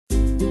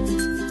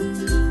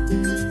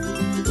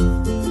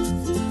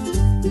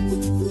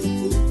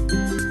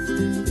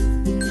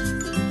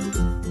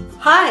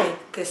Hi,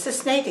 this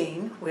is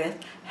Nadine with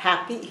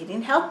Happy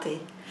Eating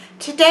Healthy.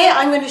 Today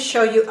I'm going to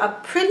show you a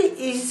pretty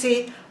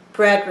easy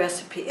bread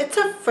recipe. It's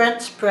a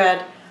French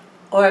bread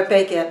or a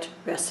baguette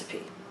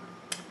recipe.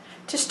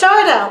 To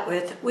start out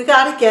with, we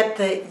got to get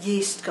the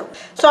yeast going.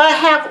 So I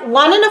have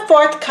 1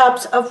 1/4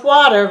 cups of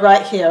water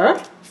right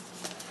here.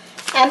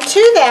 And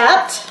to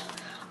that,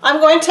 I'm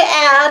going to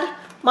add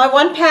my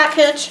 1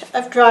 package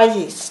of dry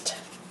yeast.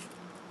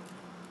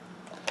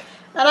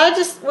 And I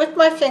just, with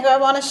my finger, I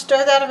want to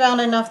stir that around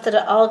enough that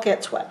it all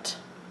gets wet.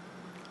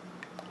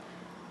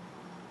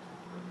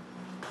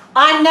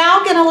 I'm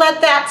now going to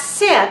let that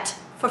sit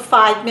for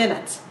 5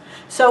 minutes.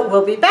 So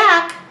we'll be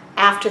back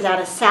after that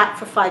has sat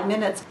for 5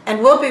 minutes and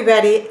we'll be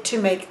ready to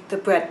make the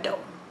bread dough.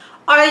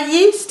 Our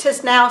yeast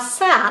has now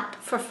sat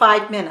for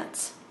 5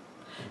 minutes.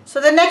 So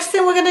the next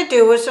thing we're going to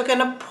do is we're going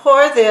to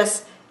pour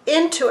this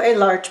into a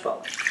large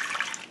bowl.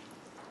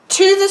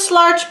 To this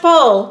large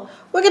bowl,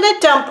 we're going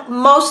to dump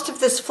most of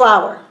this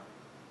flour.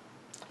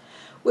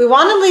 We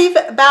want to leave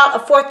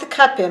about 1/4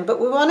 cup in,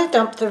 but we want to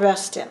dump the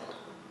rest in.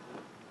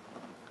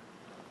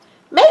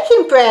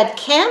 Making bread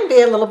can be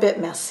a little bit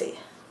messy,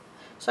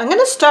 so I'm going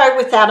to start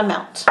with that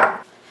amount.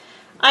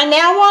 I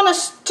now want to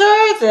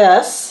stir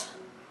this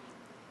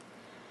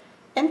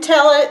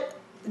until a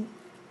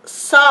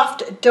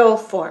soft dough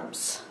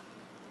forms.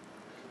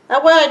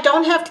 That way I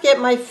don't have to get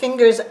my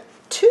fingers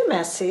too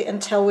messy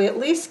until we at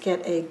least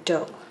get a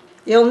dough.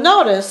 You'll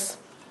notice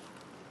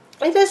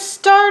it is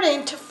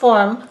starting to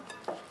form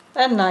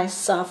a nice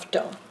soft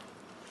dough.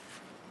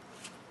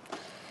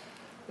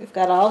 We've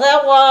got all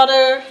that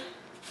water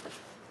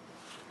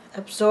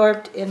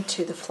absorbed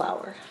into the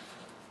flour.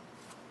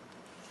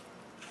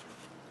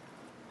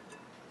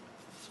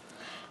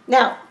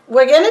 Now,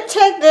 we're going to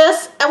take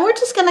this and we're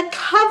just going to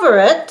cover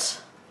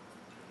it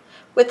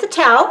with the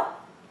towel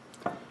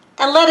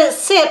and let it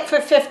sit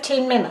for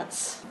 15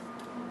 minutes.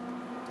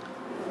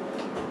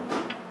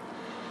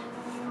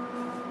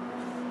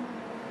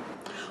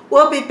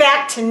 We'll be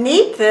back to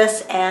knead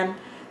this and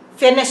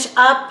finish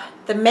up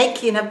the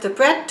making of the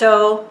bread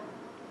dough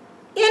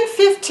in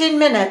 15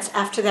 minutes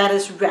after that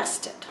is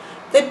rested.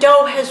 The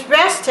dough has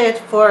rested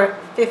for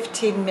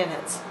 15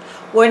 minutes.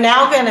 We're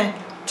now going to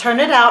turn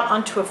it out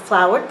onto a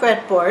floured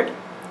breadboard,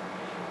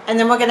 and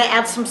then we're going to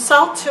add some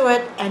salt to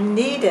it and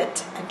knead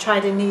it and try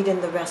to knead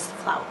in the rest of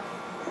the flour.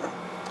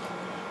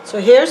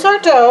 So here's our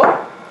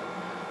dough.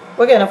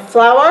 We're going to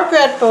flour our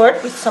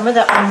breadboard with some of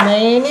that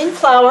remaining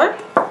flour.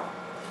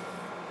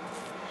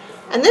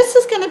 And this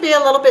is going to be a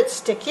little bit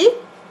sticky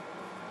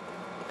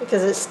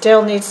because it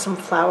still needs some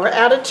flour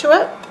added to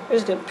it. We're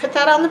just going to put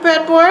that on the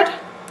breadboard.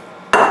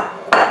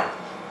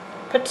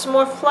 Put some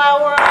more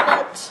flour on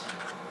it.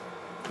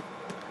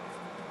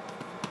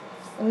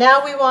 And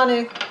now we want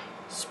to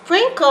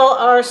sprinkle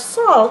our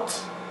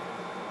salt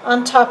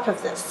on top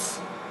of this.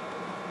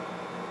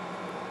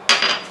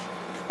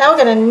 Now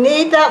we're going to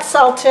knead that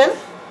salt in.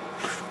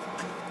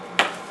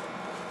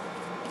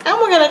 And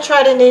we're going to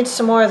try to knead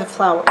some more of the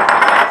flour.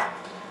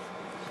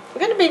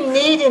 We're going to be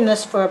kneading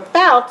this for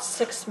about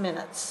 6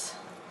 minutes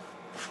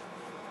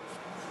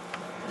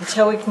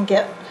until we can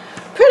get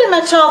pretty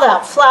much all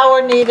that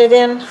flour kneaded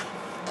in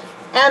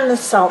and the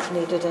salt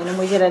kneaded in, and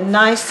we get a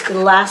nice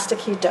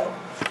elasticy dough.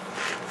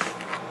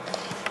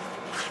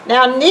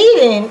 Now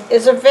kneading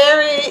is a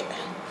very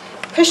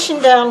pushing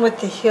down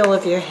with the heel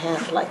of your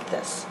hand like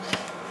this,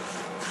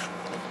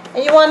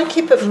 and you want to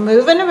keep it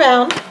moving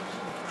around.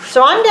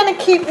 So I'm going to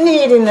keep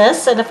kneading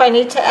this, and if I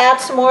need to add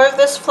some more of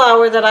this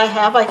flour that I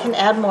have, I can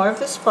add more of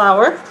this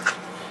flour.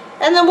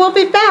 And then we'll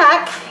be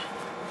back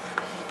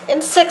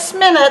in 6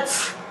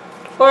 minutes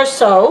or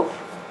so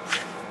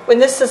when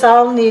this is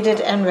all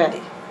kneaded and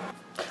ready.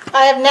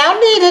 I have now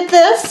kneaded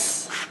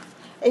this,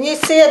 and you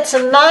see it's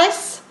a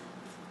nice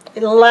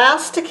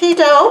elasticy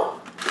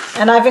dough,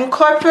 and I've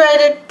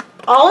incorporated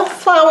all of the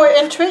flour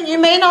into it. You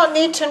may not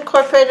need to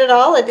incorporate it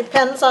all. It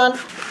depends on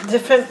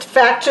different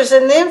factors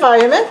in the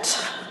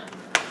environment.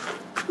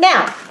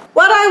 Now,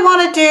 what I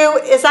want to do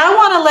is I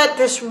want to let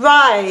this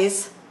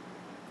rise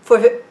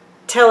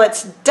till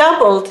it's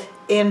doubled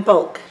in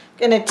bulk.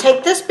 I'm going to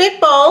take this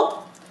big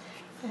bowl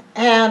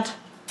and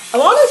I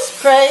want to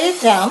spray it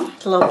down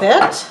a little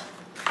bit.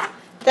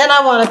 Then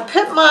I want to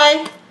put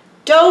my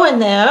dough in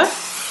there,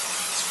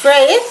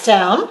 spray it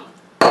down,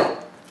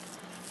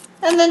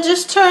 and then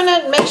just turn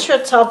it and make sure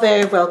it's all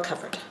very well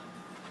covered.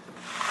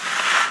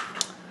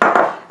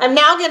 I'm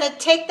now going to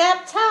take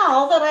that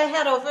towel that I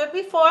had over it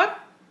before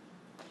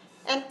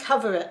and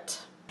cover it.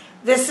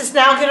 This is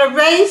now going to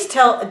raise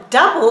till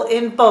double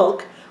in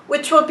bulk,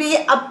 which will be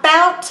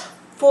about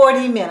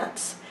 40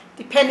 minutes,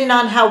 depending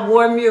on how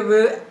warm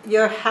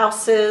your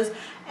house is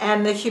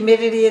and the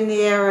humidity in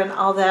the air and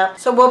all that.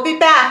 So we'll be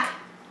back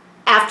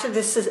after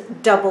this is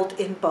doubled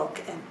in bulk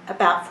in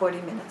about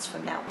 40 minutes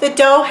from now. The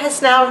dough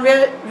has now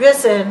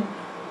risen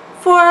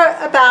for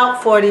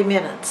about 40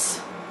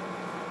 minutes.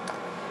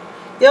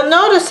 You'll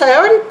notice I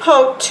already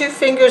poked 2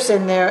 fingers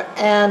in there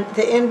and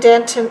the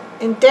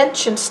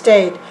indentation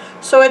stayed,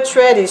 so it's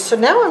ready. So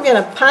now I'm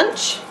going to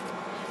punch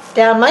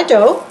down my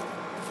dough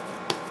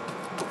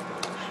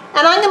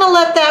And I'm going to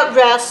let that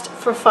rest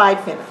for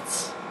 5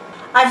 minutes.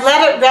 I've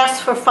let it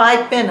rest for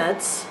 5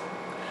 minutes.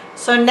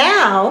 So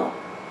now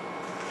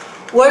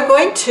we're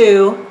going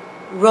to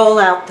roll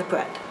out the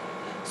bread.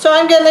 So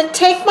I'm going to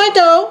take my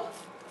dough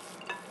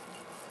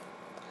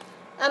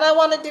and I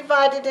want to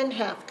divide it in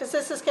half because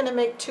this is going to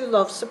make 2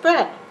 loaves of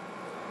bread.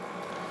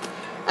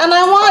 And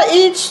I want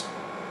each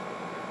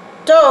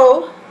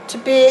dough to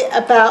be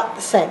about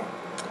the same.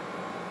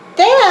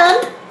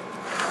 Then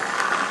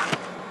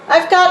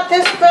I've got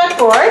this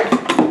breadboard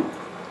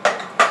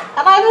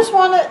and I just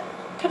want to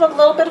put a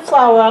little bit of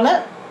flour on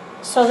it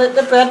so that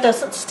the bread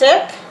doesn't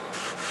stick.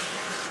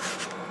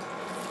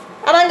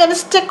 And I'm going to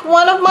stick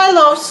one of my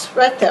loaves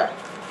right there.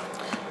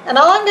 And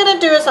all I'm going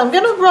to do is I'm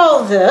going to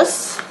roll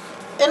this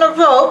in a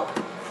rope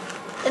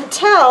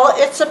until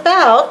it's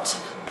about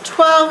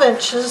 12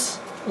 inches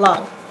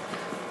long,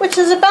 which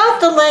is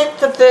about the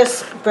length of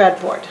this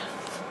breadboard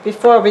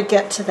before we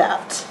get to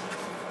that.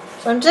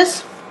 So I'm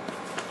just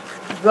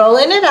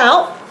rolling it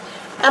out,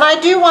 and I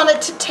do want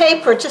it to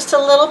taper just a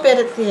little bit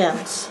at the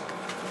ends.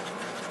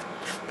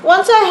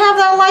 Once I have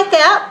that like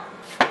that,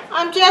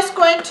 I'm just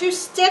going to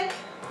stick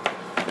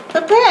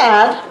the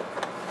bread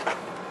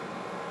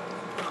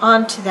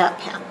onto that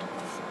pan.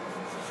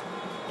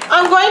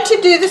 I'm going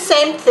to do the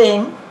same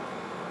thing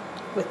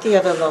with the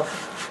other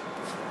loaf.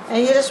 And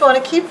you just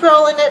want to keep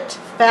rolling it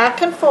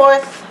back and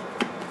forth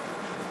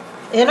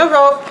in a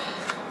rope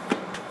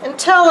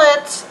until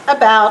it's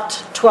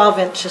about 12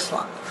 inches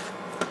long.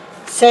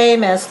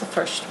 Same as the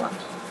first one.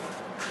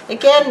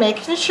 Again,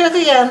 making sure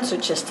the ends are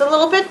just a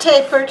little bit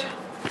tapered.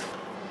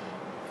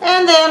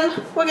 And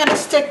then we're going to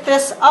stick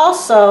this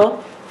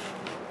also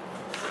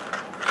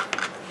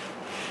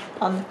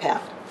on the pan.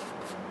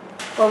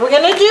 What we're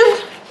going to do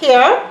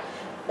here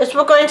is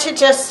we're going to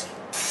just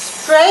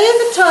spray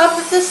the top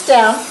of this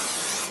down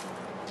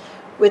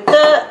with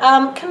the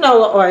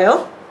canola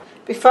oil.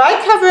 Before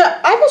I cover it,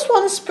 I just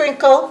want to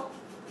sprinkle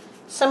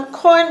some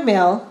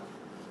cornmeal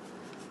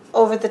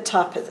over the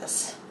top of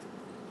this.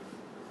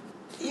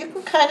 You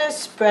can kind of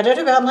spread it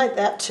around like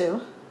that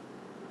too.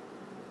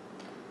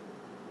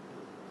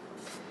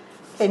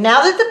 Okay,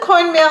 now that the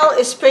cornmeal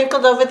is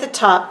sprinkled over the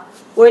top,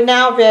 we're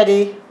now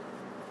ready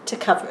to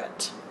cover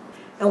it.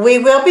 And we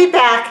will be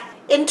back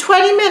in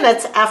 20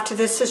 minutes after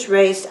this is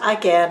raised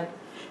again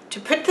to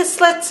put the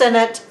slits in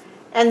it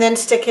and then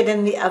stick it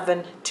in the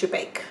oven to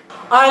bake.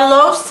 Our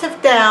loaves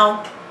have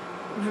now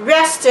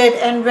rested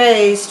and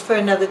raised for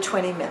another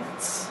 20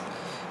 minutes.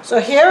 So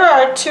here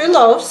are 2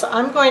 loaves.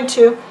 I'm going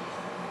to,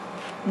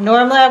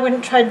 normally I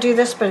wouldn't try to do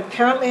this, but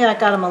apparently I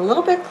got them a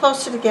little bit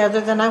closer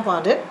together than I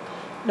wanted.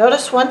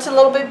 Notice one's a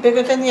little bit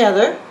bigger than the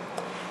other.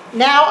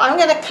 Now I'm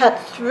going to cut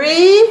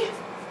 3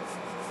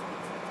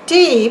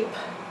 deep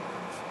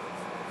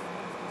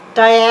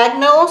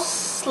diagonal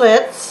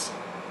slits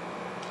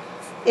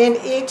in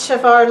each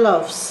of our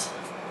loaves.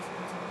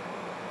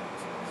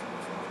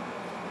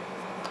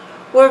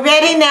 We're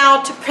ready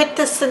now to put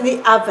this in the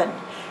oven.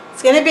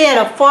 It's going to be in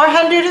a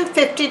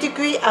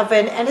 450-degree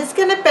oven and it's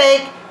going to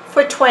bake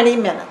for 20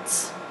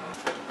 minutes.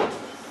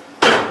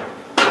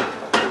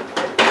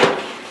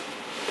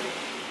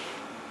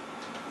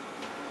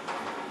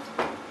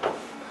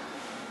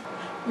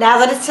 Now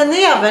that it's in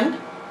the oven,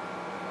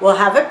 we'll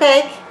have it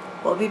bake.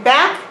 We'll be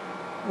back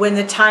when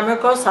the timer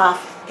goes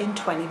off in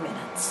 20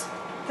 minutes.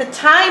 The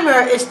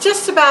timer is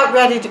just about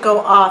ready to go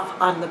off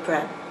on the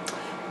bread.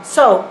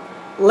 So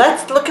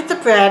let's look at the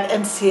bread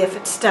and see if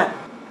it's done.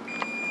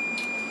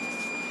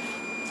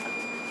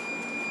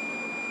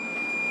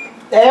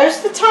 There's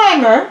the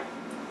timer.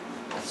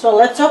 So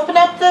let's open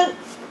up the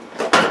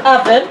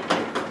oven.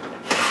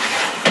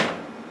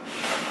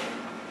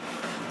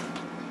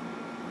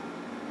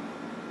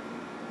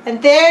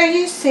 And there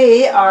you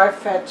see our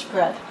French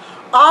bread.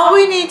 All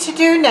we need to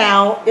do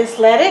now is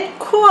let it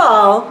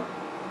cool,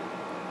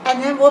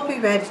 and then we'll be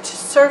ready to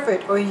serve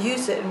it or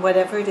use it in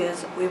whatever it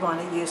is we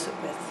want to use it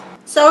with.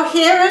 So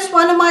here is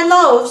one of my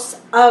loaves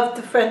of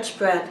the French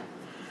bread.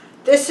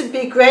 This would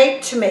be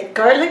great to make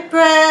garlic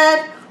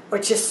bread or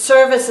just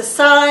serve as a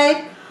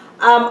side.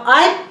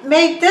 I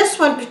made this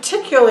one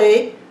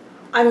particularly.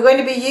 I'm going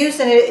to be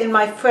using it in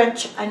my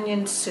French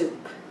onion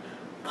soup.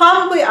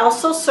 Probably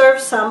also serve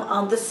some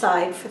on the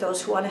side for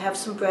those who want to have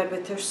some bread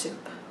with their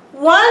soup.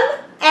 1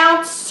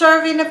 ounce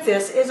serving of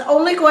this is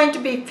only going to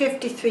be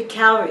 53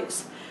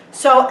 calories.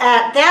 So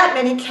at that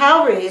many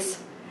calories,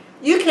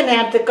 you can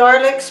add the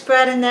garlic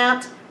spread in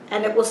that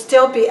and it will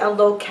still be a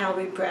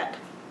low-calorie bread.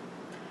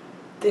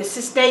 This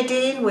is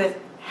Nadine with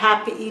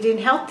Happy Eating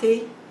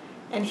Healthy,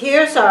 and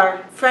here's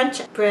our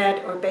French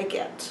bread or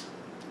baguette.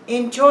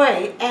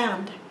 Enjoy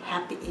and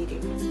happy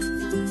eating.